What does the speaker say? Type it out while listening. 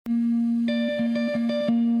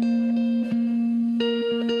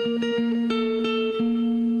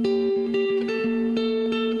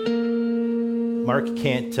Mark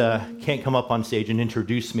can't come up on stage and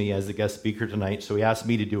introduce me as the guest speaker tonight, so he asked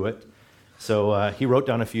me to do it. So he wrote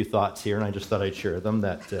down a few thoughts here, and I just thought I'd share them.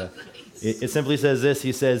 It simply says this.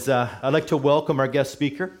 He says, I'd like to welcome our guest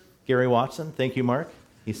speaker, Gary Watson. Thank you, Mark.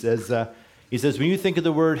 He says, when you think of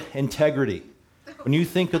the word integrity, when you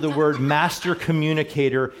think of the word master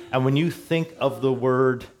communicator, and when you think of the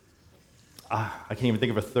word, I can't even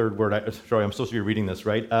think of a third word. Sorry, I'm supposed to be reading this,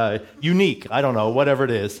 right? Unique, I don't know, whatever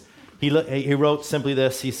it is. He wrote simply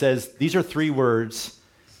this. He says, these are three words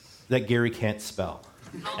that Gary can't spell.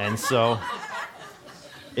 And so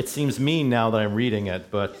it seems mean now that I'm reading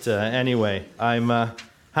it. But anyway, I'm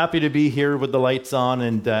happy to be here with the lights on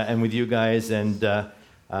and with you guys. And I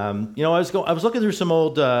was looking through some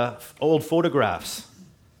old photographs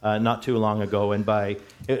not too long ago, and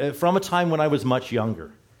from a time when I was much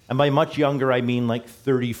younger. And by much younger, I mean like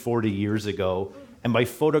 30, 40 years ago. And by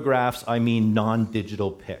photographs, I mean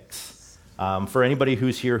non-digital pics. For anybody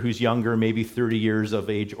who's here who's younger, maybe 30 years of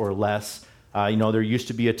age or less, there used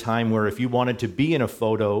to be a time where if you wanted to be in a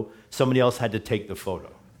photo, somebody else had to take the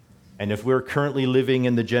photo. And if we're currently living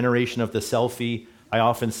in the generation of the selfie, I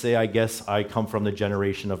often say, I guess I come from the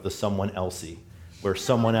generation of the someone elsey, where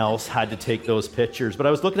someone else had to take those pictures. But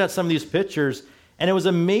I was looking at some of these pictures, and it was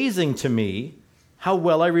amazing to me how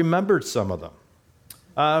well I remembered some of them.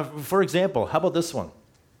 For example, how about this one?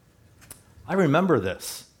 I remember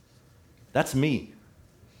this. That's me.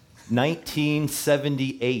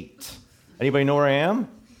 1978. Anybody know where I am?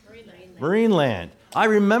 Marineland. I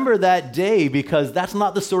remember that day because that's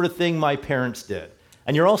not the sort of thing my parents did.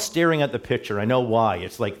 And you're all staring at the picture. I know why.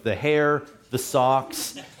 It's like the hair, the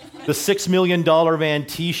socks, the $6 million van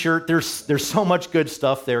T-shirt. There's so much good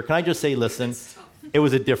stuff there. Can I just say, listen, it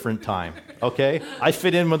was a different time, okay? I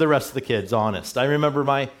fit in with the rest of the kids, honest. I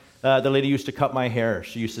remember the lady used to cut my hair.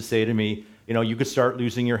 She used to say to me, you could start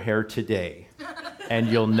losing your hair today, and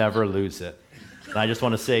you'll never lose it. And I just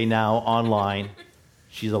want to say now, online,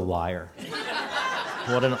 she's a liar.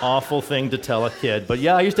 What an awful thing to tell a kid. But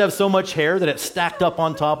yeah, I used to have so much hair that it stacked up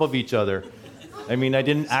on top of each other. I mean, I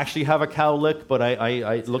didn't actually have a cowlick, but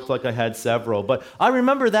I looked like I had several. But I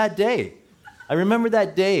remember that day. And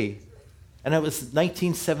it was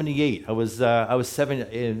 1978. I was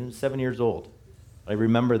 7 years old. I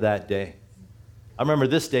remember that day. I remember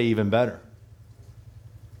this day even better.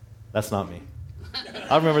 That's not me.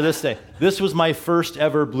 I remember this day. This was my first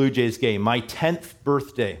ever Blue Jays game, my 10th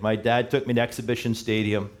birthday. My dad took me to Exhibition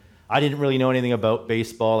Stadium. I didn't really know anything about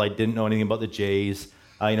baseball. I didn't know anything about the Jays.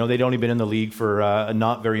 They'd only been in the league for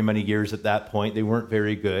not very many years at that point. They weren't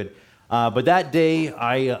very good. But that day,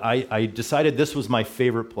 I decided this was my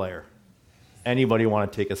favorite player. Anybody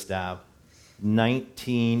want to take a stab?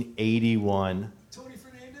 1981. Tony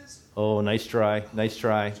Fernandez? Oh, nice try.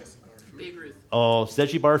 Oh,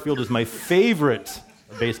 Reggie Barfield is my favorite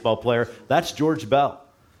baseball player. That's George Bell.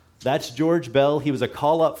 He was a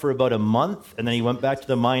call-up for about a month, and then he went back to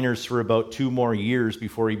the minors for about 2 more years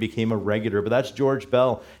before he became a regular. But that's George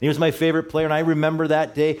Bell. And he was my favorite player, and I remember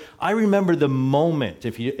that day. I remember the moment.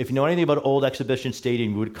 If you know anything about old Exhibition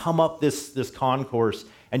Stadium, you would come up this concourse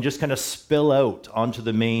and just kind of spill out onto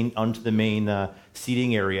the main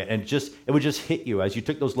seating area, and it would just hit you as you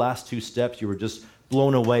took those last 2 steps. You were just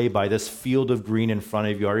blown away by this field of green in front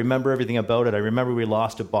of you. I remember everything about it. I remember we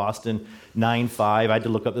lost to Boston 9-5. I had to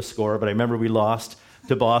look up the score, but I remember we lost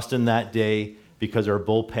to Boston that day because our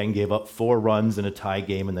bullpen gave up 4 runs in a tie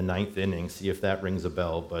game in the 9th inning. See if that rings a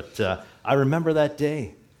bell. But I remember that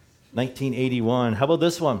day, 1981. How about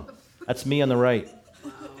this one? That's me on the right.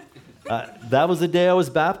 That was the day I was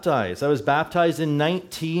baptized. I was baptized in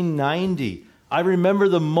 1990. I remember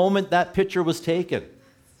the moment that picture was taken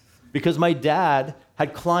because my dad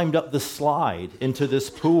had climbed up the slide into this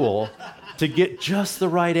pool to get just the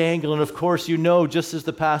right angle. And of course, just as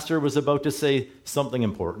the pastor was about to say something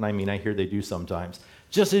important, I mean, I hear they do sometimes,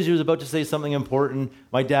 just as he was about to say something important,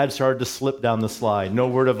 my dad started to slip down the slide, no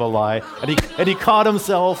word of a lie. And he caught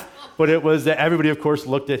himself, but it was, everybody, of course,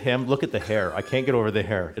 looked at him. Look at the hair. I can't get over the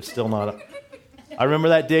hair. It's still not. I remember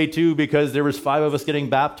that day, too, because there was 5 of us getting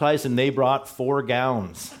baptized, and they brought 4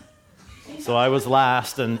 gowns. So I was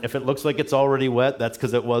last, and if it looks like it's already wet, that's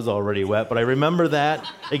because it was already wet. But I remember that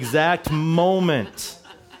exact moment.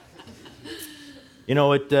 In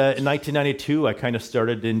 1992, I kind of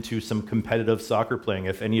started into some competitive soccer playing.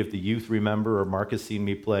 If any of the youth remember, or Mark has seen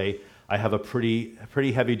me play, I have a pretty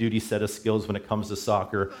heavy-duty set of skills when it comes to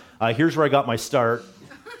soccer. Here's where I got my start.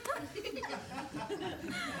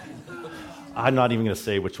 I'm not even going to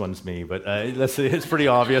say which one's me, but it's pretty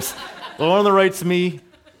obvious. The one on the right's me.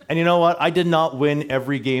 And you know what? I did not win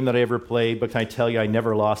every game that I ever played, but can I tell you, I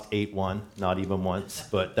never lost 8-1, not even once.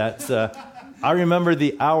 But that's I remember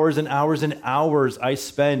the hours and hours and hours I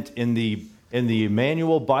spent in the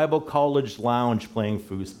Emmanuel Bible College lounge playing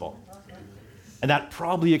foosball. And that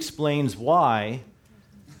probably explains why,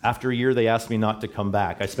 after a year, they asked me not to come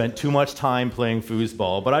back. I spent too much time playing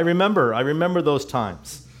foosball. But I remember those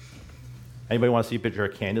times. Anybody want to see a picture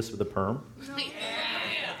of Candace with a perm?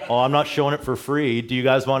 Oh, I'm not showing it for free. Do you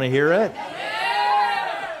guys want to hear it?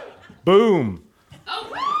 Boom.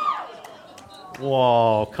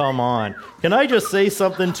 Whoa, come on. Can I just say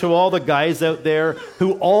something to all the guys out there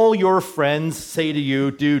who all your friends say to you,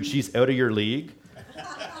 dude, she's out of your league?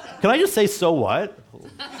 Can I just say, so what?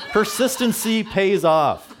 Persistency pays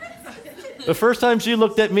off. The first time she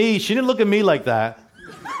looked at me, she didn't look at me like that.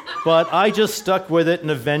 But I just stuck with it, and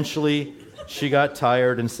eventually she got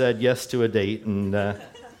tired and said yes to a date. And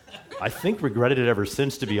I think regretted it ever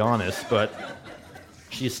since, to be honest. But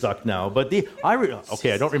she's stuck now. But I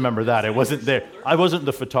don't remember that. I wasn't there. I wasn't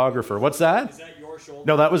the photographer. What's that? Is that your shoulder?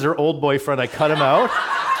 No, that was her old boyfriend. I cut him out.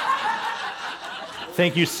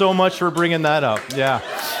 Thank you so much for bringing that up. Yeah.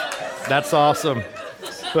 That's awesome.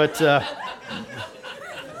 But,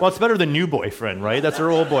 well, it's better than new boyfriend, right? That's her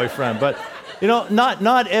old boyfriend. But,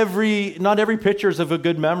 not every picture is of a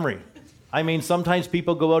good memory. I mean, sometimes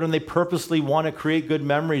people go out and they purposely want to create good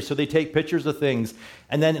memories, so they take pictures of things,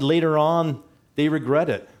 and then later on, they regret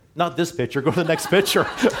it. Not this picture. Go to the next picture.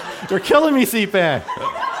 You're killing me, C-Pan.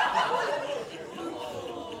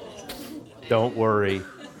 Don't worry.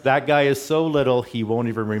 That guy is so little, he won't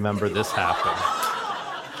even remember this happened.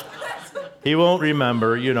 He won't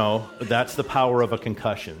remember, that's the power of a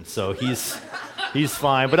concussion. So he's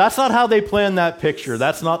fine. But that's not how they planned that picture.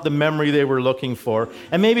 That's not the memory they were looking for.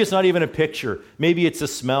 And maybe it's not even a picture. Maybe it's a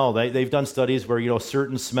smell. They've done studies where,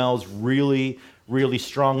 certain smells really, really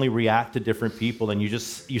strongly react to different people. And you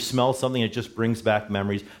smell something, it just brings back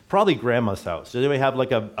memories. Probably grandma's house. Do they have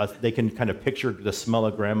they can kind of picture the smell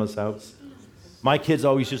of grandma's house? My kids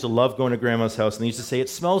always used to love going to grandma's house, and they used to say, it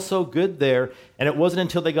smells so good there. And it wasn't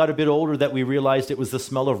until they got a bit older that we realized it was the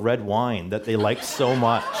smell of red wine that they liked so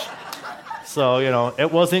much. So,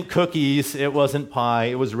 it wasn't cookies, it wasn't pie,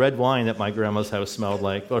 it was red wine that my grandma's house smelled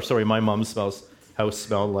like. My mom's house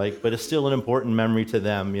smelled like. But it's still an important memory to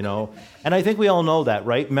them, And I think we all know that,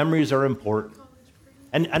 right? Memories are important.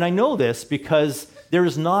 And I know this because there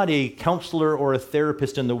is not a counselor or a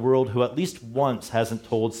therapist in the world who at least once hasn't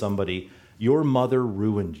told somebody, your mother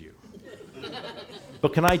ruined you.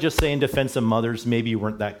 But can I just say in defense of mothers, maybe you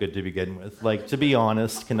weren't that good to begin with. To be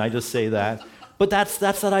honest, can I just say that? But that's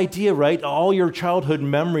that idea, right? All your childhood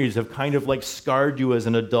memories have kind of scarred you as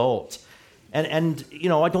an adult. And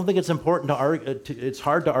I don't think it's important to argue. It's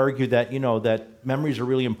hard to argue that, that memories are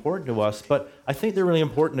really important to us. But I think they're really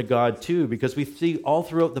important to God too, because we see all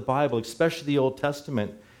throughout the Bible, especially the Old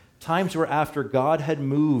Testament, times where after God had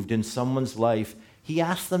moved in someone's life, he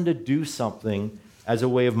asked them to do something as a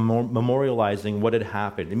way of memorializing what had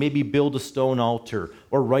happened. And maybe build a stone altar,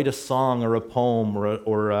 or write a song or a poem,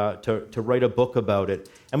 or to write a book about it.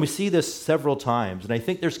 And we see this several times. And I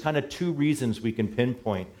think there's kind of two reasons we can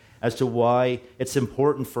pinpoint as to why it's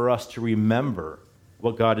important for us to remember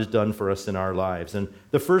what God has done for us in our lives. And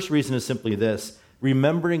the first reason is simply this: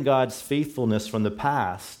 remembering God's faithfulness from the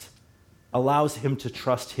past allows us to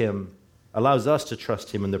trust him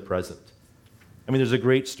in the present. I mean, there's a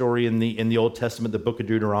great story in the Old Testament, the book of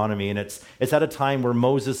Deuteronomy, and it's at a time where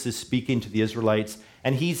Moses is speaking to the Israelites,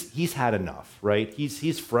 and he's had enough, right?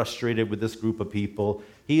 He's frustrated with this group of people.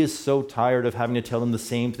 He is so tired of having to tell them the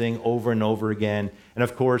same thing over and over again. And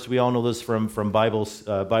of course, we all know this from Bible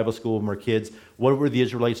school when we're kids. What were the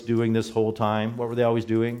Israelites doing this whole time? What were they always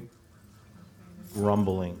doing?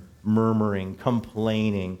 Grumbling, murmuring,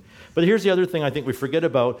 complaining. But here's the other thing I think we forget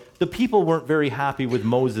about. The people weren't very happy with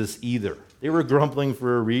Moses either. They were grumbling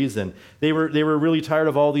for a reason. They were really tired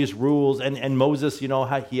of all these rules. And Moses, he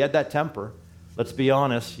had that temper. Let's be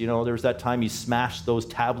honest. There was that time he smashed those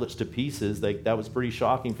tablets to pieces. That was pretty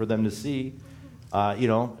shocking for them to see.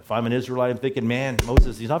 If I'm an Israelite, I'm thinking, man,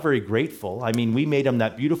 Moses, he's not very grateful. I mean, we made him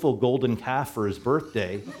that beautiful golden calf for his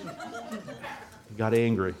birthday. He got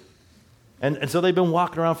angry. And so they've been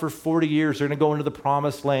walking around for 40 years. They're going to go into the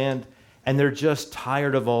promised land. And they're just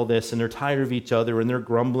tired of all this, and they're tired of each other, and they're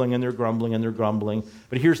grumbling, and they're grumbling, and they're grumbling.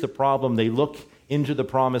 But here's the problem. They look into the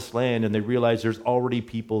promised land, and they realize there's already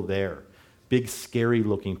people there, big,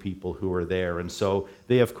 scary-looking people who are there. And so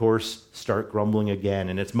they, of course, start grumbling again.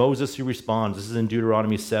 And it's Moses who responds. This is in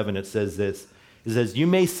Deuteronomy 7. It says this. It says, you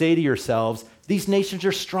may say to yourselves, these nations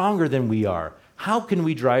are stronger than we are. How can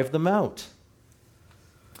we drive them out?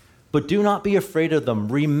 But do not be afraid of them.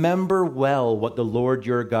 Remember well what the Lord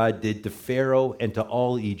your God did to Pharaoh and to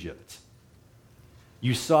all Egypt.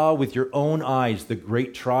 You saw with your own eyes the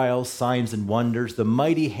great trials, signs, and wonders, the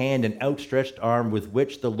mighty hand and outstretched arm with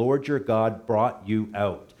which the Lord your God brought you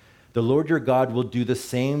out. The Lord your God will do the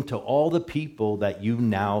same to all the people that you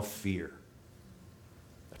now fear.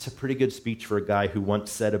 That's a pretty good speech for a guy who once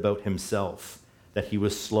said about himself that he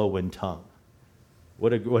was slow in tongue.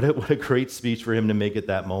 What a great speech for him to make at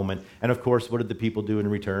that moment. And of course, what did the people do in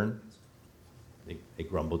return? They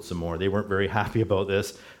grumbled some more. They weren't very happy about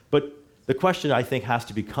this. But the question, I think, has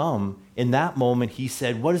to become, in that moment, he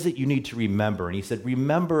said, what is it you need to remember? And he said,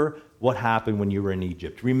 remember what happened when you were in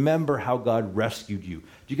Egypt. Remember how God rescued you. Do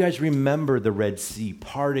you guys remember the Red Sea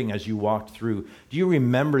parting as you walked through? Do you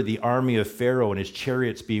remember the army of Pharaoh and his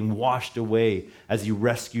chariots being washed away as he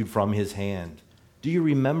rescued from his hand? Do you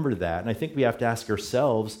remember that? And I think we have to ask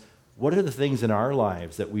ourselves, what are the things in our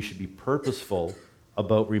lives that we should be purposeful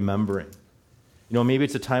about remembering? You know, maybe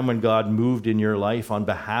it's a time when God moved in your life on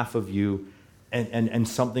behalf of you and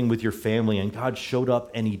something with your family, and God showed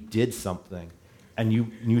up and he did something, and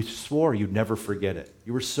you swore you'd never forget it.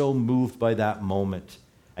 You were so moved by that moment,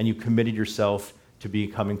 and you committed yourself to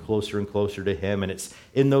becoming closer and closer to him. And it's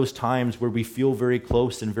in those times where we feel very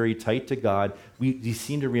close and very tight to God, we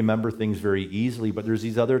seem to remember things very easily, but there's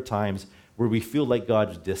these other times where we feel like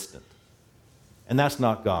God's distant. And that's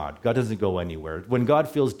not God. God doesn't go anywhere. When God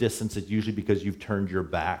feels distance, it's usually because you've turned your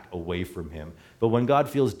back away from him. But when God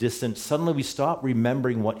feels distant, suddenly we stop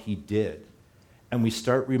remembering what he did, and we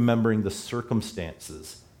start remembering the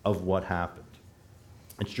circumstances of what happened.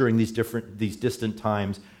 It's during these distant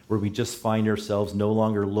times where we just find ourselves no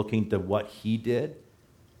longer looking to what he did,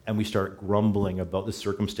 and we start grumbling about the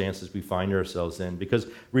circumstances we find ourselves in. Because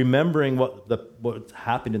remembering what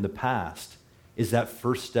happened in the past is that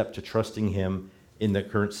first step to trusting him in the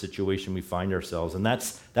current situation we find ourselves. And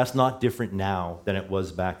that's not different now than it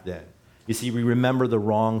was back then. You see, we remember the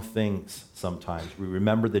wrong things sometimes. We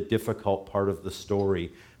remember the difficult part of the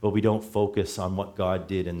story, but we don't focus on what God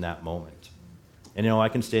did in that moment. And I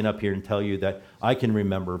can stand up here and tell you that I can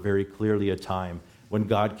remember very clearly a time when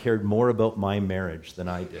God cared more about my marriage than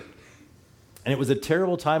I did. And it was a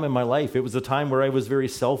terrible time in my life. It was a time where I was very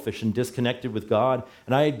selfish and disconnected with God,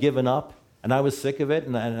 and I had given up. And I was sick of it,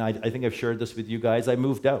 and I think I've shared this with you guys. I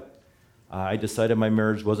moved out. I decided my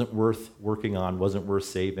marriage wasn't worth working on, wasn't worth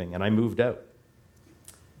saving, and I moved out.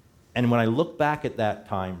 And when I look back at that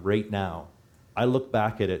time right now, I look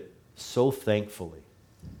back at it so thankfully,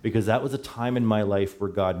 because that was a time in my life where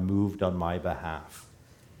God moved on my behalf.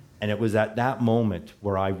 And it was at that moment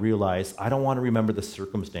where I realized I don't want to remember the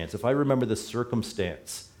circumstance. If I remember the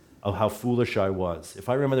circumstance of how foolish I was, if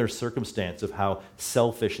I remember their circumstance of how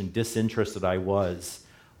selfish and disinterested I was,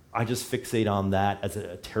 I just fixate on that as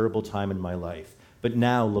a terrible time in my life. But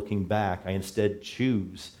now, looking back, I instead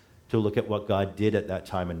choose to look at what God did at that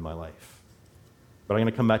time in my life. But I'm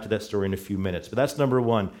going to come back to that story in a few minutes. But that's number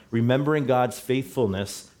one. Remembering God's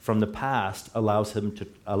faithfulness from the past allows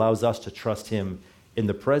us to trust him in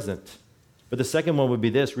the present. But the second one would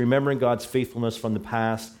be this: remembering God's faithfulness from the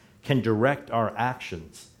past can direct our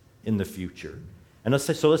actions in the future. And let's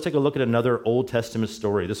take a look at another Old Testament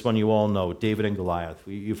story. This one you all know, David and Goliath.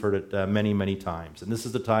 You've heard it many, many times. And this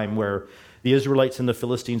is the time where the Israelites and the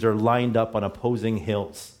Philistines are lined up on opposing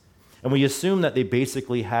hills. And we assume that they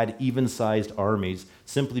basically had even-sized armies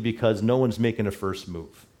simply because no one's making a first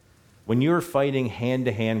move. When you're fighting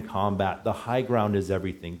hand-to-hand combat, the high ground is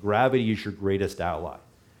everything. Gravity is your greatest ally.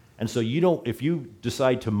 And so if you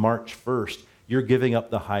decide to march first, you're giving up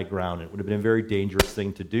the high ground. It would have been a very dangerous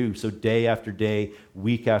thing to do. So day after day,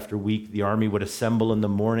 week after week, the army would assemble in the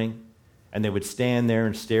morning, and they would stand there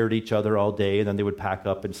and stare at each other all day, and then they would pack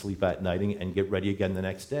up and sleep at night and get ready again the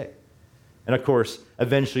next day. And of course,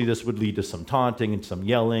 eventually this would lead to some taunting and some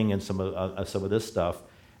yelling and some of this stuff.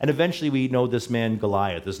 And eventually we know this man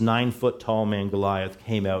Goliath, this 9-foot-tall man Goliath,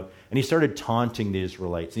 came out, and he started taunting the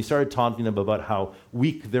Israelites. And he started taunting them about how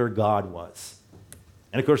weak their God was.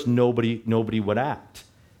 And of course, nobody would act.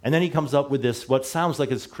 And then he comes up with this, what sounds like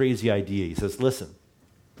this crazy idea. He says, listen,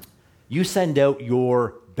 you send out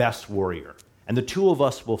your best warrior, and the two of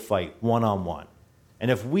us will fight one-on-one.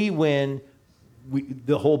 And if we win,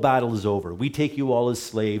 the whole battle is over. We take you all as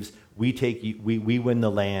slaves. We win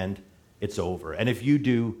the land. It's over. And if you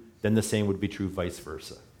do, then the same would be true vice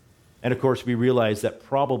versa. And of course, we realize that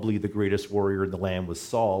probably the greatest warrior in the land was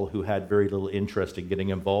Saul, who had very little interest in getting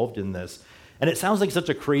involved in this. And it sounds like such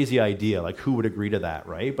a crazy idea, like who would agree to that,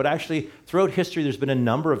 right? But actually, throughout history, there's been a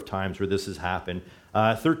number of times where this has happened.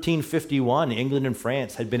 1351, England and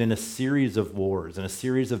France had been in a series of wars and a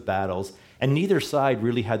series of battles, and neither side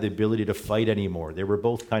really had the ability to fight anymore. They were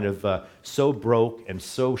both kind of so broke and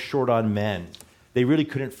so short on men, they really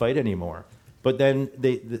couldn't fight anymore. But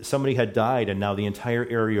then somebody had died, and now the entire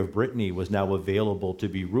area of Brittany was now available to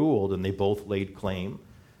be ruled, and they both laid claim.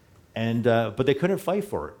 But they couldn't fight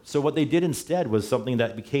for it. So what they did instead was something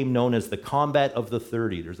that became known as the Combat of the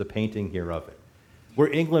 30. There's a painting here of it,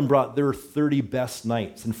 where England brought their 30 best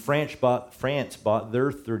knights, and France bought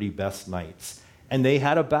their 30 best knights. And they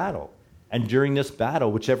had a battle. And during this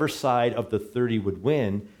battle, whichever side of the 30 would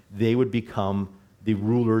win, they would become the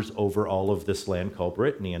rulers over all of this land called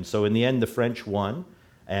Brittany. And so in the end, the French won.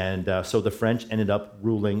 And so the French ended up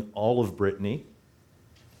ruling all of Brittany.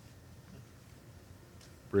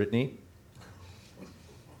 Brittany?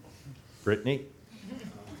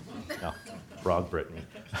 No, wrong Brittany.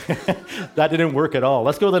 That didn't work at all.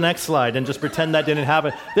 Let's go to the next slide and just pretend that didn't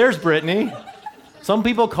happen. There's Brittany. Some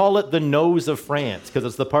people call it the nose of France because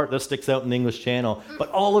it's the part that sticks out in the English Channel.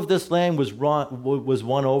 But all of this land was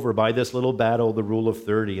won over by this little battle, the Rule of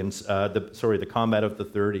 30, and the Combat of the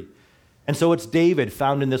 30. And so it's David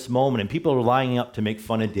found in this moment, and people are lining up to make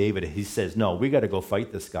fun of David. He says, no, we got to go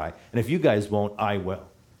fight this guy. And if you guys won't, I will.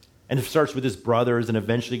 And it starts with his brothers and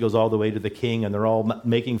eventually goes all the way to the king, and they're all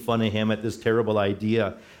making fun of him at this terrible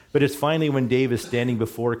idea. But it's finally when David is standing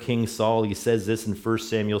before King Saul, he says this in 1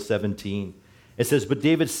 Samuel 17. It says, but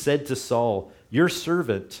David said to Saul, your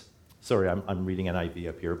servant, I'm reading NIV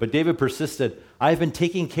up here, but David persisted, I have been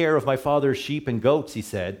taking care of my father's sheep and goats, he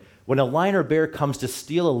said. When a lion or bear comes to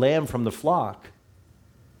steal a lamb from the flock,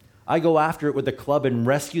 I go after it with a club and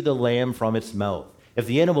rescue the lamb from its mouth. If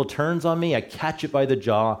the animal turns on me, I catch it by the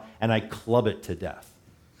jaw and I club it to death.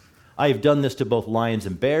 I have done this to both lions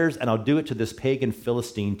and bears, and I'll do it to this pagan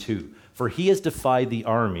Philistine too, for he has defied the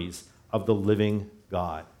armies of the living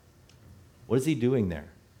God. What is he doing there?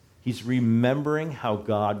 He's remembering how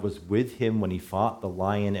God was with him when he fought the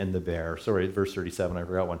lion and the bear. Verse 37, I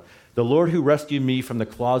forgot one. The Lord who rescued me from the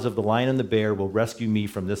claws of the lion and the bear will rescue me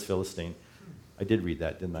from this Philistine. I did read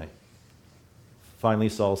that, didn't I? Finally,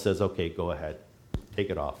 Saul says, okay, go ahead. Take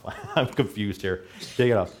it off. I'm confused here.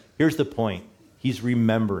 Take it off. Here's the point. He's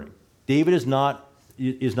remembering. David is not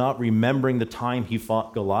remembering the time he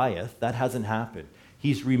fought Goliath. That hasn't happened.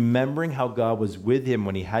 He's remembering how God was with him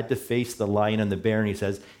when he had to face the lion and the bear, and he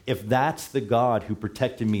says, if that's the God who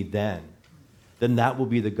protected me then that will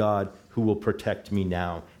be the God who will protect me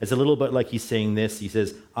now. It's a little bit like he's saying this. He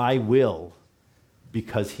says, I will,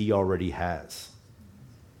 because he already has.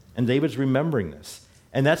 And David's remembering this.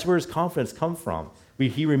 And that's where his confidence comes from.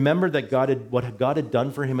 He remembered that what God had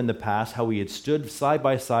done for him in the past, how he had stood side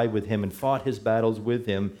by side with him and fought his battles with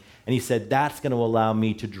him. And he said, that's going to allow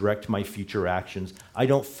me to direct my future actions. I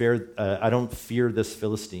don't fear this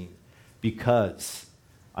Philistine because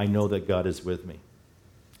I know that God is with me.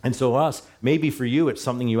 And so maybe for you, it's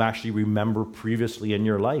something you actually remember previously in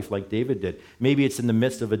your life, like David did. Maybe it's in the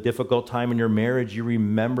midst of a difficult time in your marriage. You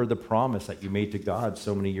remember the promise that you made to God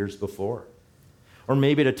so many years before. Or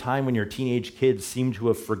maybe at a time when your teenage kids seem to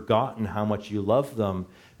have forgotten how much you love them.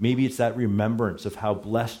 Maybe it's that remembrance of how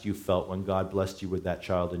blessed you felt when God blessed you with that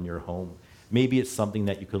child in your home. Maybe it's something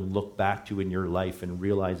that you can look back to in your life and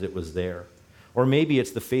realize it was there. Or maybe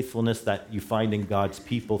it's the faithfulness that you find in God's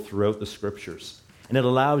people throughout the scriptures. And it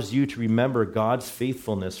allows you to remember God's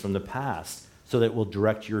faithfulness from the past so that it will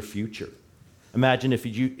direct your future. Imagine if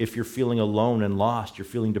you're feeling alone and lost, you're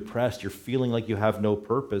feeling depressed, you're feeling like you have no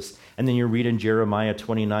purpose, and then you read in Jeremiah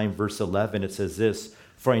 29, verse 11, it says this,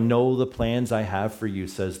 for I know the plans I have for you,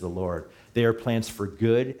 says the Lord. They are plans for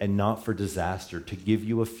good and not for disaster, to give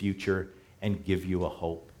you a future and give you a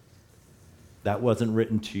hope. That wasn't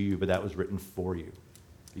written to you, but that was written for you,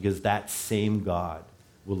 because that same God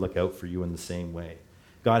will look out for you in the same way.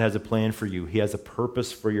 God has a plan for you. He has a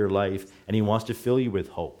purpose for your life, and he wants to fill you with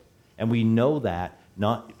hope. And we know that,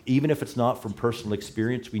 even if it's not from personal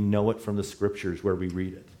experience, we know it from the scriptures where we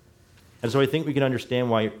read it. And so I think we can understand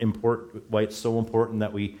why it's so important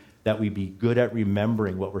that we be good at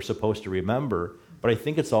remembering what we're supposed to remember. But I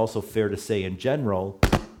think it's also fair to say, in general,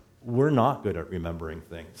 we're not good at remembering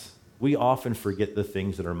things. We often forget the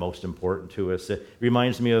things that are most important to us. It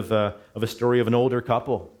reminds me of a story of an older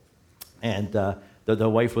couple. And the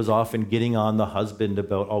wife was often getting on the husband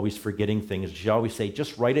about always forgetting things. She'd always say,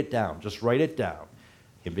 just write it down, just write it down.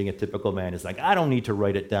 Him being a typical man is like, I don't need to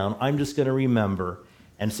write it down, I'm just going to remember.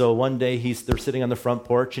 And so one day they're sitting on the front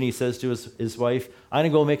porch and he says to his wife, I'm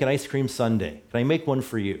going to go make an ice cream sundae. Can I make one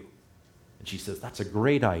for you? And she says, that's a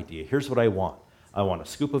great idea. Here's what I want. I want a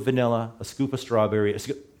scoop of vanilla, a scoop of strawberry.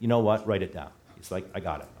 You know what? Write it down. He's like, I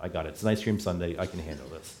got it. It's an ice cream sundae. I can handle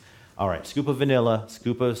this. All right, scoop of vanilla,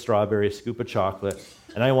 scoop of strawberry, scoop of chocolate,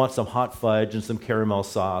 and I want some hot fudge and some caramel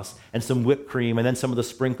sauce and some whipped cream and then some of the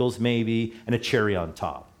sprinkles maybe and a cherry on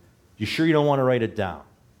top. You sure you don't want to write it down?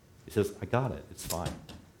 He says, I got it. It's fine.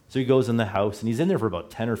 So he goes in the house, and he's in there for about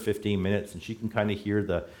 10 or 15 minutes, and she can kind of hear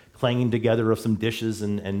the clanging together of some dishes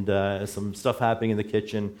and some stuff happening in the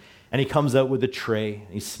kitchen. And he comes out with a tray,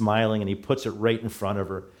 and he's smiling, and he puts it right in front of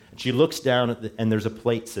her. And she looks down, and there's a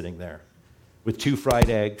plate sitting there with 2 fried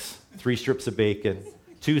eggs, 3 strips of bacon,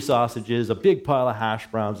 2 sausages, a big pile of hash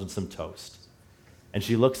browns, and some toast. And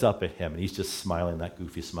she looks up at him, and he's just smiling, that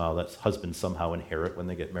goofy smile that husbands somehow inherit when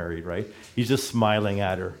they get married, right? He's just smiling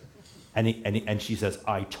at her. And she says,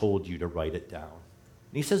 I told you to write it down.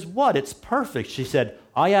 And he says, what? It's perfect. She said,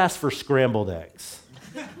 I asked for scrambled eggs.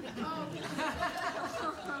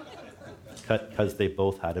 Because they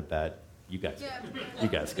both had a bad, you guys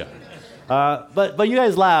got it. But you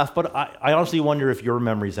guys laugh, but I honestly wonder if your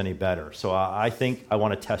memory's any better. So I think I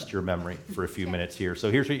want to test your memory for a few minutes here.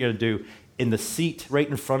 So here's what you're going to do. In the seat right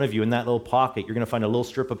in front of you, in that little pocket, you're going to find a little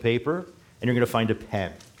strip of paper, and you're going to find a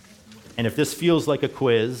pen. And if this feels like a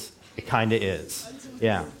quiz, it kind of is.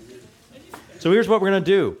 Yeah. So here's what we're going to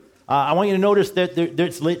do. I want you to notice that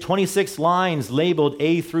there's 26 lines labeled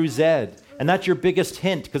A through Z. And that's your biggest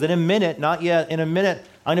hint, because in a minute, not yet, in a minute,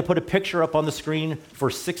 I'm going to put a picture up on the screen for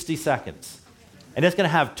 60 seconds. And it's going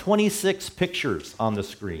to have 26 pictures on the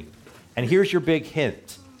screen. And here's your big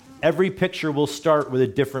hint. Every picture will start with a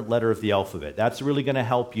different letter of the alphabet. That's really going to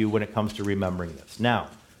help you when it comes to remembering this. Now,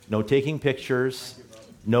 no taking pictures,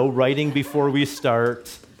 no writing before we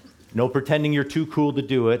start, no pretending you're too cool to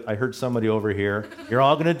do it. I heard somebody over here. You're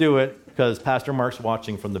all going to do it because Pastor Mark's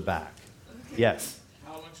watching from the back. Yes?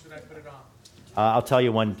 How long should I put it on? I'll tell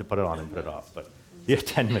you when to put it on and put it off, but you have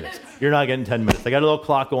 10 minutes. You're not getting 10 minutes. I got a little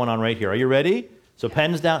clock going on right here. Are you ready? So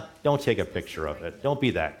pens down. Don't take a picture of it. Don't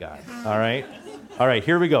be that guy, all right? All right,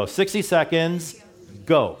 here we go. 60 seconds.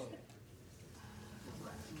 Go.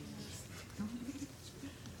 I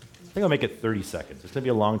think I'll make it 30 seconds. It's going to be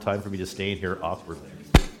a long time for me to stay in here awkwardly.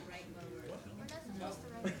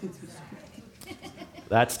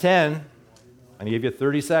 That's 10. I'm going to give you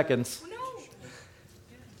 30 seconds. There's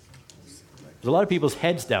a lot of people's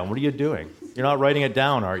heads down. What are you doing? You're not writing it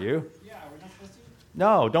down, are you? Yeah, we're not supposed to?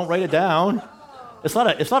 No, don't write it down.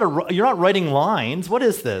 You're not writing lines. What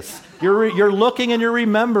is this? You're looking and you're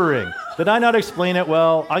remembering. Did I not explain it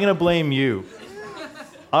well? I'm going to blame you.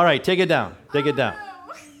 All right, take it down. Take it down.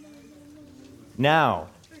 Now,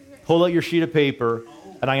 pull out your sheet of paper,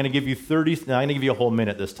 and I'm going to give you I'm going to give you a whole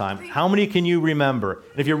minute this time. How many can you remember?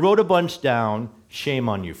 And if you wrote a bunch down, shame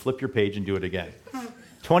on you. Flip your page and do it again.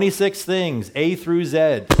 26 things, A through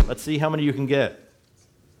Z. Let's see how many you can get.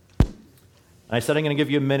 I said I'm going to give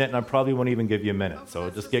you a minute, and I probably won't even give you a minute, so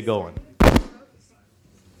just get going. Is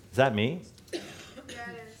that me? Yeah, it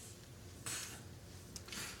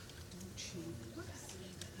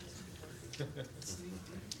is.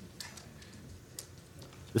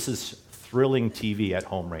 This is thrilling TV at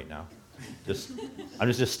home right now.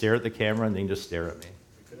 I'm just stare at the camera, and then just stare at me.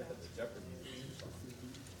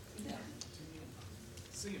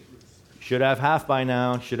 Should have half by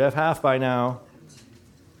now. Should have half by now.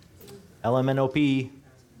 LMNOP.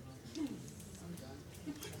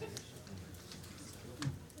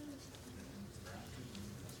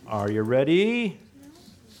 Are you ready?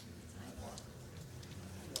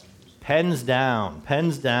 Pens down.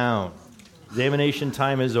 Pens down. Examination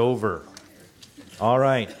time is over. All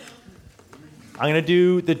right. I'm going to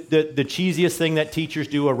do the cheesiest thing that teachers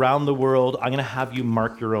do around the world. I'm going to have you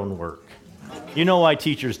mark your own work. You know why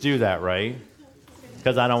teachers do that, right?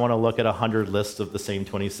 Because I don't want to look at 100 lists of the same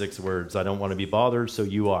 26 words. I don't want to be bothered, so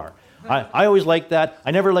you are. I always like that.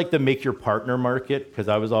 I never like to make your partner mark it, because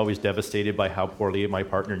I was always devastated by how poorly my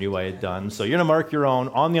partner knew I had done. So you're going to mark your own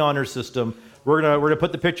on the honor system. We're gonna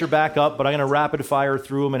put the picture back up, but I'm going to rapid fire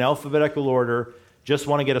through them in alphabetical order. Just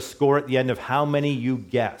want to get a score at the end of how many you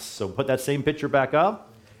guess. So put that same picture back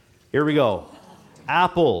up. Here we go.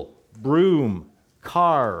 Apple, broom,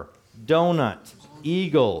 car, donut,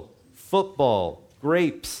 eagle, football,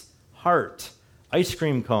 grapes, heart, ice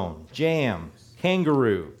cream cone, jam,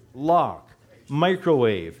 kangaroo, lock,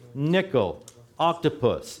 microwave, nickel,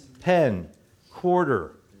 octopus, pen,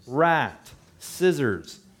 quarter, rat,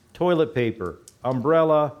 scissors, toilet paper,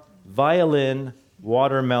 umbrella, violin,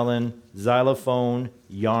 watermelon, xylophone,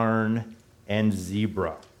 yarn, and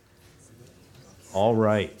zebra. All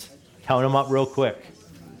right. Count them up real quick.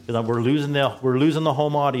 We're losing the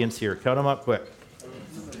home audience here. Count them up quick.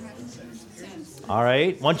 All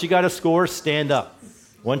right. Once you got a score, stand up.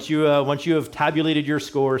 Once you have tabulated your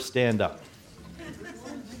score, stand up.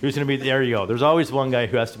 Who's going to be there? You go. There's always one guy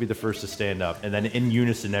who has to be the first to stand up, and then in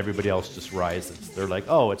unison, everybody else just rises. They're like,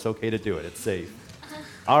 "Oh, it's okay to do it. It's safe."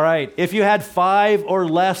 All right. If you had 5 or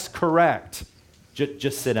less correct,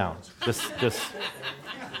 just sit down. Just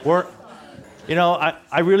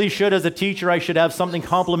I really should, as a teacher, I should have something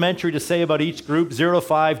complimentary to say about each group. 0 to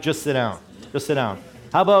 5, just sit down. Just sit down.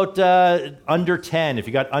 How about under 10? If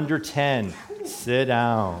you got under 10, sit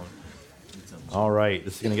down. All right,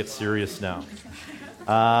 this is going to get serious now.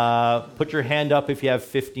 Put your hand up if you have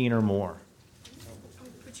 15 or more.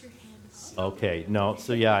 Put your hands. Okay, no,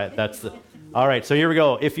 so yeah, that's the... All right, so here we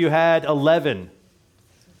go. If you had 11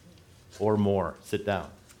 or more, sit down.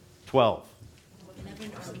 12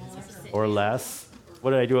 or less.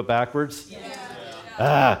 What did I do it backwards?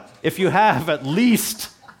 Yeah. If you have at least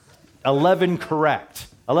 11 correct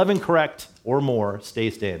or more, stay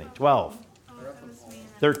standing. 12,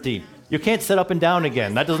 13. You can't sit up and down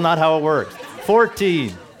again. That is not how it works.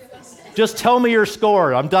 14. Just tell me your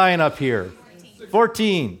score. I'm dying up here.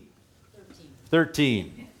 14.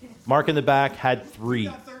 13. Mark in the back had 3.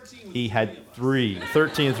 He had 3.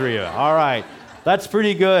 13, 3. All right. That's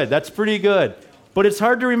pretty good. That's pretty good. But it's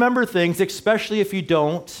hard to remember things, especially if you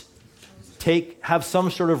don't have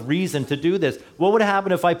some sort of reason to do this. What would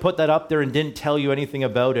happen if I put that up there and didn't tell you anything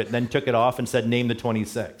about it and then took it off and said, name the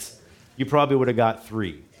 26? You probably would have got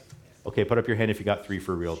 3. Okay, put up your hand if you got 3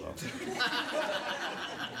 for real, though.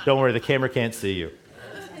 Don't worry, the camera can't see you.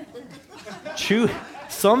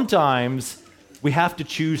 Sometimes we have to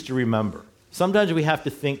choose to remember. Sometimes we have to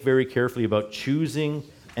think very carefully about choosing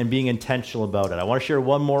and being intentional about it. I want to share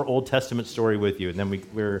one more Old Testament story with you, and then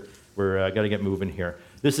we're got to get moving here.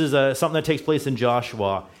 This is something that takes place in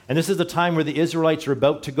Joshua, and this is the time where the Israelites are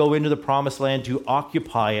about to go into the Promised Land to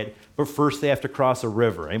occupy it, but first they have to cross a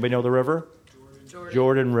river. Anybody know the river?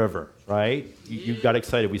 Jordan River, right? You got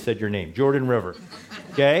excited. We said your name. Jordan River.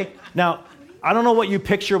 Okay? Now, I don't know what you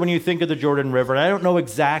picture when you think of the Jordan River, and I don't know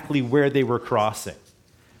exactly where they were crossing.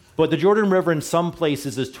 But the Jordan River in some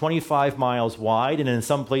places is 25 miles wide, and in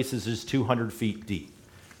some places is 200 feet deep.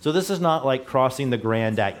 So this is not like crossing the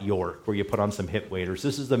Grand at York, where you put on some hip waders.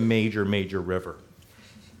 This is the major, major river.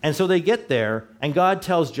 And so they get there, and God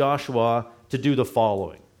tells Joshua to do the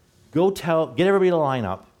following. Get everybody to line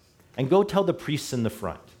up, and go tell the priests in the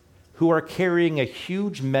front, who are carrying a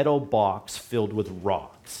huge metal box filled with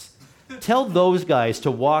rocks. Tell those guys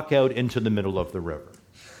to walk out into the middle of the river.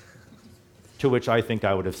 To which I think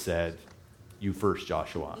I would have said, you first,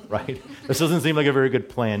 Joshua, right? This doesn't seem like a very good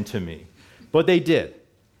plan to me. But they did.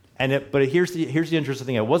 But here's the interesting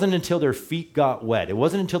thing. It wasn't until their feet got wet. It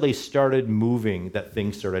wasn't until they started moving that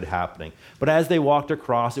things started happening. But as they walked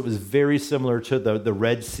across, it was very similar to the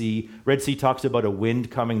Red Sea. Red Sea talks about a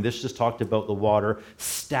wind coming. This just talked about the water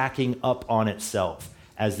stacking up on itself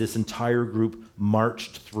as this entire group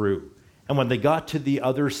marched through. And when they got to the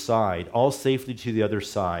other side, all safely to the other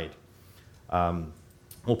side,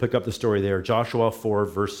 we'll pick up the story there. Joshua 4,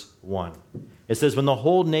 verse 1. It says, when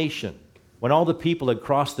all the people had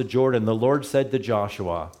crossed the Jordan, the Lord said to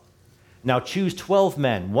Joshua, now choose 12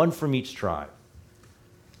 men, one from each tribe.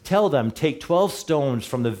 Tell them, take 12 stones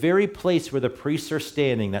from the very place where the priests are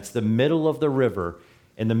standing, that's the middle of the river,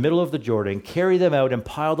 in the middle of the Jordan, carry them out and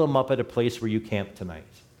pile them up at a place where you camp tonight.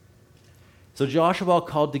 So Joshua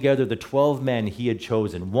called together the 12 men he had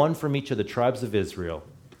chosen, one from each of the tribes of Israel.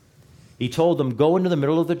 He told them, go into the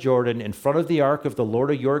middle of the Jordan in front of the ark of the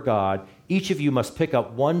Lord your God. Each of you must pick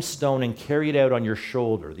up one stone and carry it out on your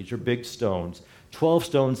shoulder. These are big stones, 12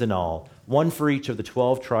 stones in all, one for each of the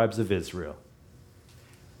 12 tribes of Israel.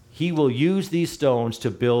 We will use these stones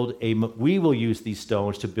to build a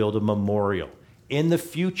memorial. In the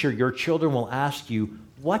future, your children will ask you,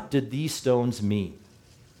 what did these stones mean?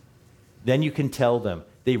 Then you can tell them,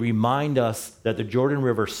 they remind us that the Jordan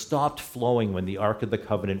River stopped flowing when the Ark of the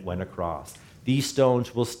Covenant went across. These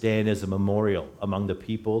stones will stand as a memorial among the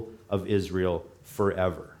people of Israel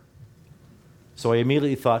forever. So I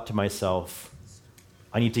immediately thought to myself,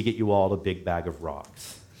 I need to get you all a big bag of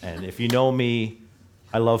rocks. And if you know me,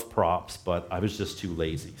 I love props, but I was just too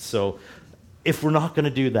lazy. So if we're not going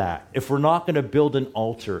to do that, if we're not going to build an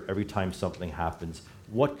altar every time something happens,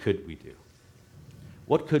 what could we do?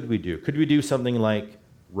 What could we do? Could we do something like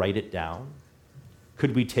write it down?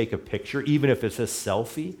 Could we take a picture, even if it's a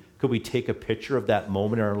selfie? Could we take a picture of that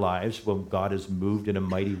moment in our lives when God has moved in a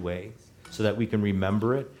mighty way so that we can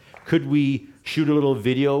remember it? Could we shoot a little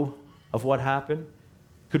video of what happened?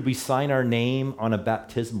 Could we sign our name on a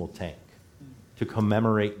baptismal tank to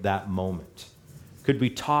commemorate that moment? Could we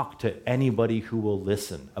talk to anybody who will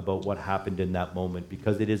listen about what happened in that moment?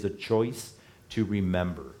 Because it is a choice to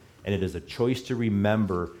remember. And it is a choice to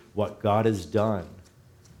remember what God has done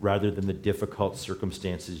rather than the difficult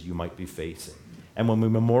circumstances you might be facing. And when we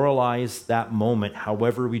memorialize that moment,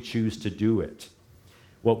 however we choose to do it,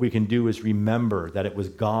 what we can do is remember that it was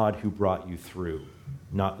God who brought you through,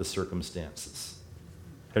 not the circumstances.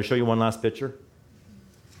 Can I show you one last picture?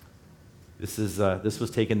 This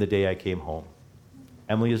was taken the day I came home.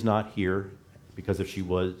 Emily is not here because if she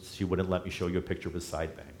was, she wouldn't let me show you a picture with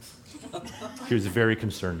side bangs. She was very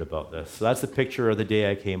concerned about this. So that's the picture of the day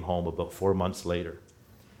I came home about 4 months later.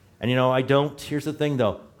 And here's the thing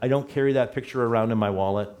though, I don't carry that picture around in my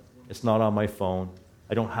wallet. It's not on my phone.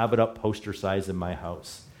 I don't have it up poster size in my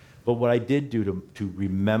house. But what I did do to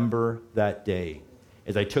remember that day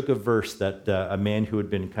is I took a verse that a man who had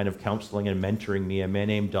been kind of counseling and mentoring me, a man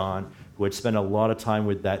named Don, who had spent a lot of time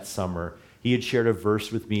with that summer, he had shared a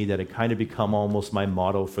verse with me that had kind of become almost my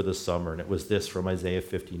motto for the summer, and it was this from Isaiah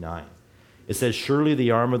 59. It says, "Surely the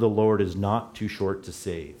arm of the Lord is not too short to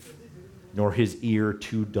save, nor his ear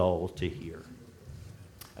too dull to hear."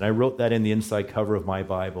 And I wrote that in the inside cover of my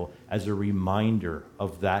Bible as a reminder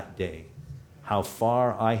of that day, how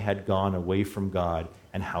far I had gone away from God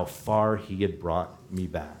and how far he had brought me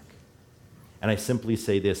back. And I simply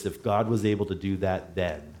say this, if God was able to do that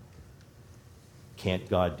then, can't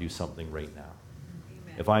God do something right now?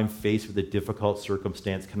 Amen. If I'm faced with a difficult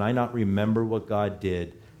circumstance, can I not remember what God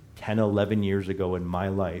did 10, 11 years ago in my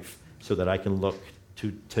life so that I can look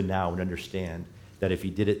to now and understand that if he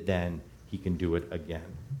did it then, he can do it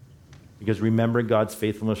again? Because remembering God's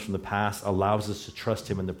faithfulness from the past allows us to trust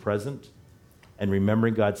him in the present, and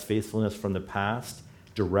remembering God's faithfulness from the past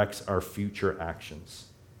directs our future actions.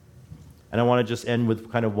 And I want to just end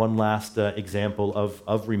with kind of one last example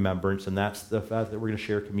of remembrance, and that's the fact that we're going to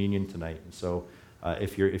share communion tonight. And so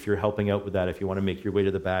if you're helping out with that, if you want to make your way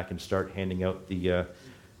to the back and start handing out the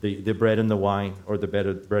bread and the wine, or the bread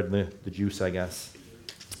and the juice, I guess.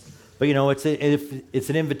 But it's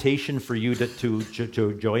an invitation for you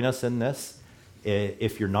to join us in this.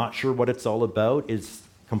 If you're not sure what it's all about, it's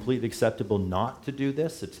completely acceptable not to do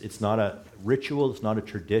this. It's not a ritual, it's not a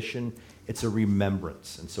tradition, it's a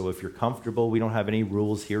remembrance. And so if you're comfortable, we don't have any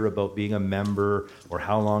rules here about being a member or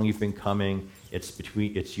how long you've been coming.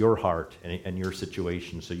 It's your heart and your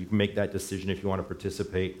situation. So you can make that decision if you want to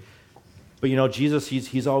participate. But Jesus,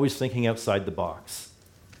 he's always thinking outside the box.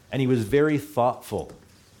 And he was very thoughtful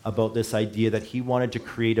about this idea that he wanted to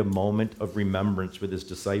create a moment of remembrance with his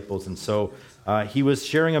disciples. And so he was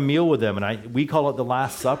sharing a meal with them, and we call it the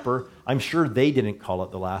Last Supper. I'm sure they didn't call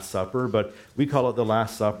it the Last Supper, but we call it the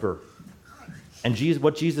Last Supper. And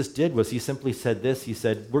what Jesus did was he simply said this. He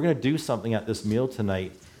said, we're going to do something at this meal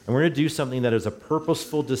tonight, and we're going to do something that is a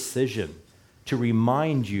purposeful decision to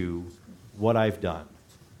remind you what I've done.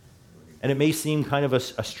 And it may seem kind of a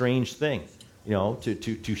strange thing,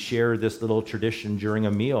 to share this little tradition during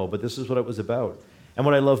a meal, but this is what it was about. And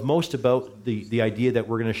what I love most about the idea that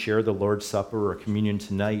we're going to share the Lord's Supper or communion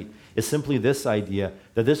tonight is simply this idea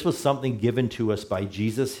that this was something given to us by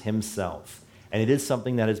Jesus himself. And it is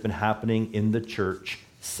something that has been happening in the church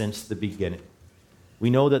since the beginning. We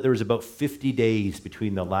know that there was about 50 days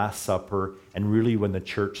between the Last Supper and really when the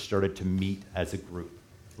church started to meet as a group,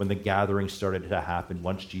 when the gathering started to happen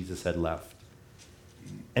once Jesus had left.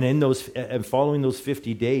 And following those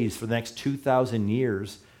 50 days, for the next 2,000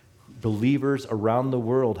 years, believers around the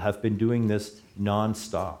world have been doing this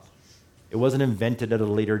nonstop. It wasn't invented at a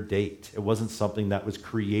later date. It wasn't something that was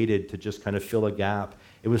created to just kind of fill a gap.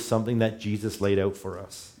 It was something that Jesus laid out for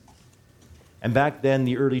us. And back then,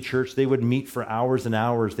 the early church, they would meet for hours and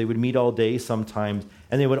hours. They would meet all day sometimes,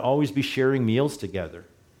 and they would always be sharing meals together.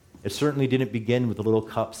 It certainly didn't begin with little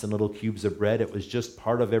cups and little cubes of bread. It was just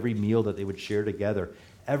part of every meal that they would share together.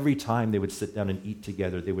 Every time they would sit down and eat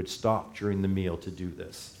together, they would stop during the meal to do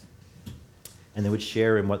this. And they would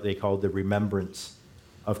share in what they called the remembrance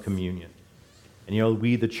of communion. And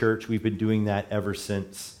we, the church, we've been doing that ever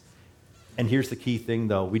since. And here's the key thing,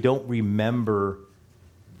 though. We don't remember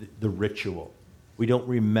the ritual. We don't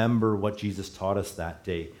remember what Jesus taught us that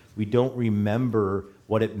day. We don't remember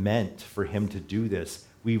what it meant for him to do this.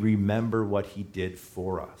 We remember what he did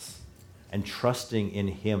for us. And trusting in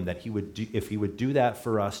him that if he would do that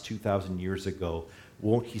for us 2,000 years ago,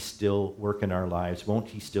 won't he still work in our lives? Won't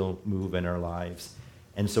he still move in our lives?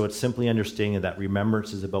 And so it's simply understanding that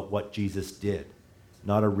remembrance is about what Jesus did,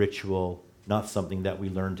 not a ritual, not something that we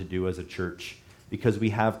learn to do as a church, because we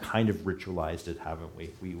have kind of ritualized it, haven't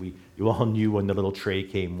we? You all knew when the little tray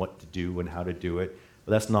came what to do and how to do it,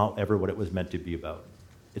 but that's not ever what it was meant to be about.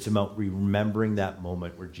 It's about remembering that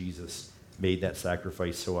moment where Jesus made that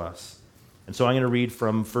sacrifice to us. And so I'm going to read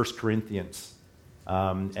from 1 Corinthians.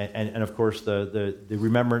 And of course, the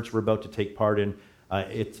remembrance we're about to take part in,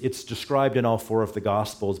 it's described in all four of the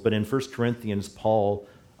Gospels, but in 1 Corinthians, Paul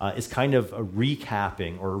is kind of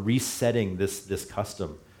recapping or resetting this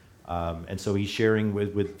custom. And so he's sharing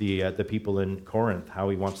with the people in Corinth how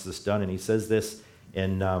he wants this done. And he says this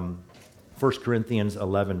in 1 1 Corinthians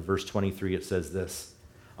 11, verse 23, it says this: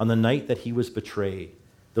 "On the night that he was betrayed,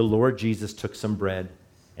 the Lord Jesus took some bread,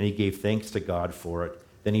 and he gave thanks to God for it.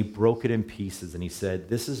 Then he broke it in pieces, and he said,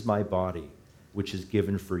 'This is my body, which is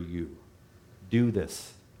given for you. Do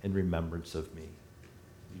this in remembrance of me.'"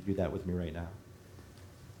 You do that with me right now.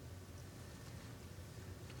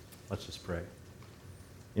 Let's just pray.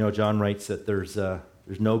 You know, John writes that there's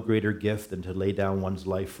no greater gift than to lay down one's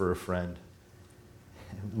life for a friend.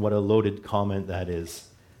 What a loaded comment that is,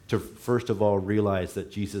 to first of all realize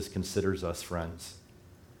that Jesus considers us friends,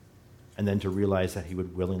 and then to realize that he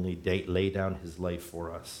would willingly lay down his life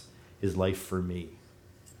for us, his life for me.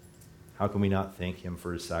 How can we not thank him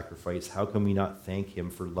for his sacrifice? How can we not thank him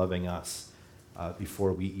for loving us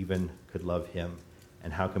before we even could love him?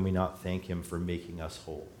 And how can we not thank him for making us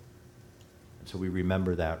whole? And so we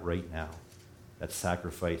remember that right now, that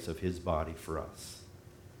sacrifice of his body for us.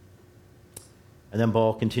 And then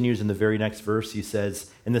Paul continues in the very next verse. He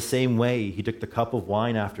says, "In the same way, he took the cup of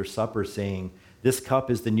wine after supper, saying, 'This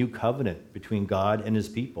cup is the new covenant between God and his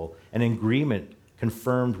people, an agreement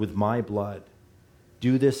confirmed with my blood.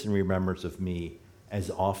 Do this in remembrance of me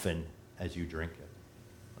as often as you drink it.'"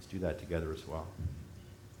 Let's do that together as well.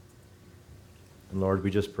 And Lord,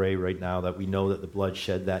 we just pray right now that we know that the blood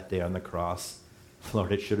shed that day on the cross,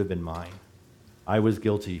 Lord, it should have been mine. I was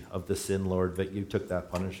guilty of the sin, Lord, but you took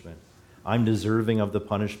that punishment. I'm deserving of the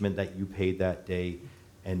punishment that you paid that day,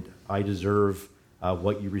 and I deserve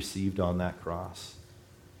what you received on that cross.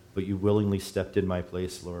 But you willingly stepped in my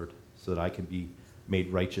place, Lord, so that I can be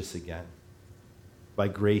made righteous again. By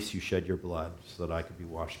grace, you shed your blood so that I could be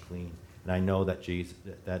washed clean. And I know that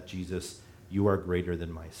Jesus, you are greater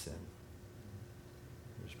than my sin.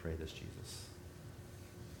 Just pray this, Jesus.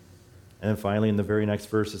 And then finally, in the very next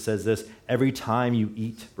verse, it says this: "Every time you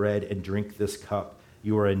eat bread and drink this cup,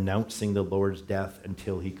 you are announcing the Lord's death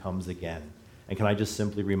until he comes again." And can I just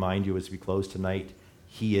simply remind you as we close tonight,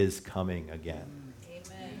 he is coming again.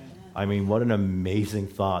 Amen. I mean, what an amazing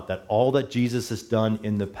thought that all that Jesus has done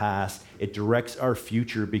in the past, it directs our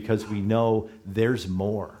future because we know there's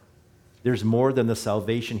more. There's more than the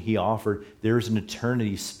salvation he offered. There's an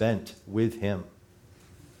eternity spent with him.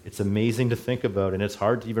 It's amazing to think about, and it's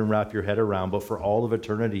hard to even wrap your head around, but for all of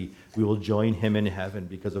eternity, we will join him in heaven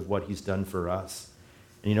because of what he's done for us.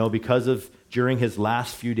 And you know, during his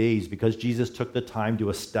last few days, because Jesus took the time to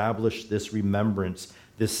establish this remembrance,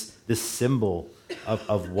 this symbol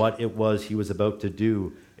of what it was he was about to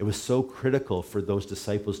do, it was so critical for those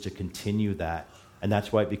disciples to continue that. And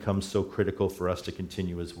that's why it becomes so critical for us to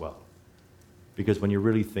continue as well. Because when you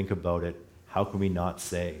really think about it, how can we not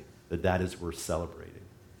say that that is worth celebrating?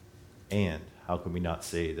 And how can we not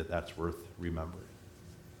say that that's worth remembering?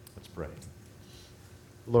 Let's pray.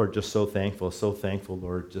 Lord, just so thankful,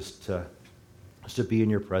 Lord, just to be in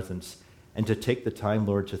your presence and to take the time,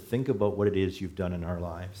 Lord, to think about what it is you've done in our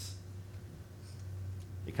lives.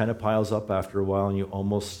 It kind of piles up after a while and you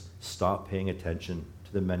almost stop paying attention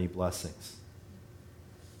to the many blessings.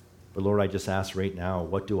 But Lord, I just ask right now,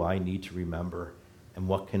 what do I need to remember and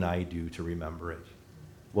what can I do to remember it?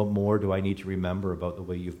 What more do I need to remember about the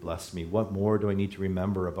way you've blessed me? What more do I need to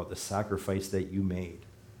remember about the sacrifice that you made?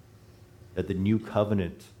 That the new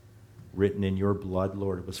covenant written in your blood,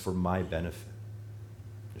 Lord, was for my benefit.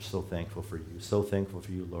 We're so thankful for you. So thankful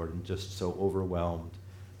for you, Lord, and just so overwhelmed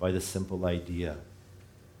by the simple idea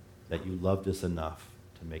that you loved us enough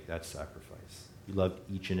to make that sacrifice. You loved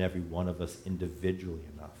each and every one of us individually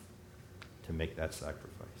enough to make that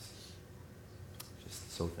sacrifice. Just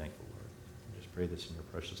so thankful, Lord. I just pray this in your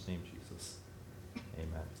precious name, Jesus.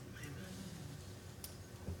 Amen.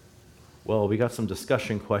 Well, we got some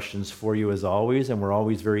discussion questions for you as always, and we're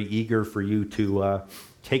always very eager for you to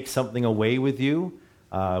take something away with you,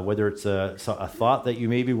 whether it's a thought that you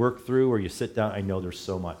maybe work through or you sit down. I know there's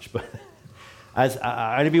so much, but I'm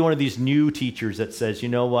going to be one of these new teachers that says, you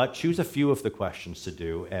know what, choose a few of the questions to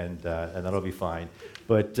do, and that'll be fine.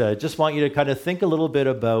 But just want you to kind of think a little bit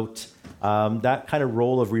about that kind of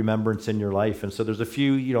role of remembrance in your life. And so there's a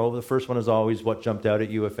few, the first one is always what jumped out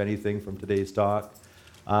at you, if anything, from today's talk.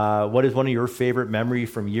 What is one of your favorite memory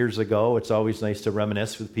from years ago? It's always nice to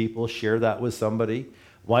reminisce with people, share that with somebody.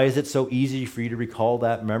 Why is it so easy for you to recall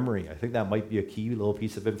that memory? I think that might be a key little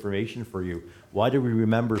piece of information for you. Why do we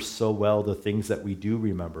remember so well the things that we do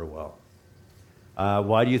remember well?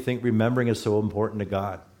 Why do you think remembering is so important to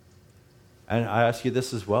God? And I ask you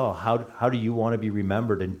this as well. How do you want to be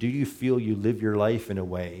remembered? And do you feel you live your life in a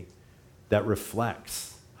way that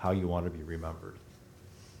reflects how you want to be remembered?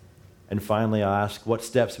 And finally, I ask, what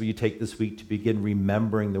steps will you take this week to begin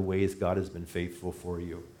remembering the ways God has been faithful for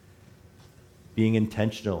you? Being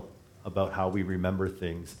intentional about how we remember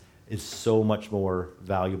things. is so much more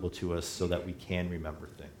valuable to us so that we can remember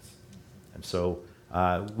things. And so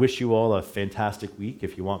wish you all a fantastic week.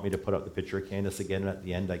 If you want me to put up the picture of Candace again at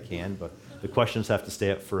the end, I can, but the questions have to stay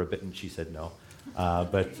up for a bit, and she said no.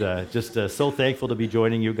 But just so thankful to be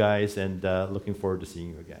joining you guys, and looking forward to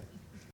seeing you again.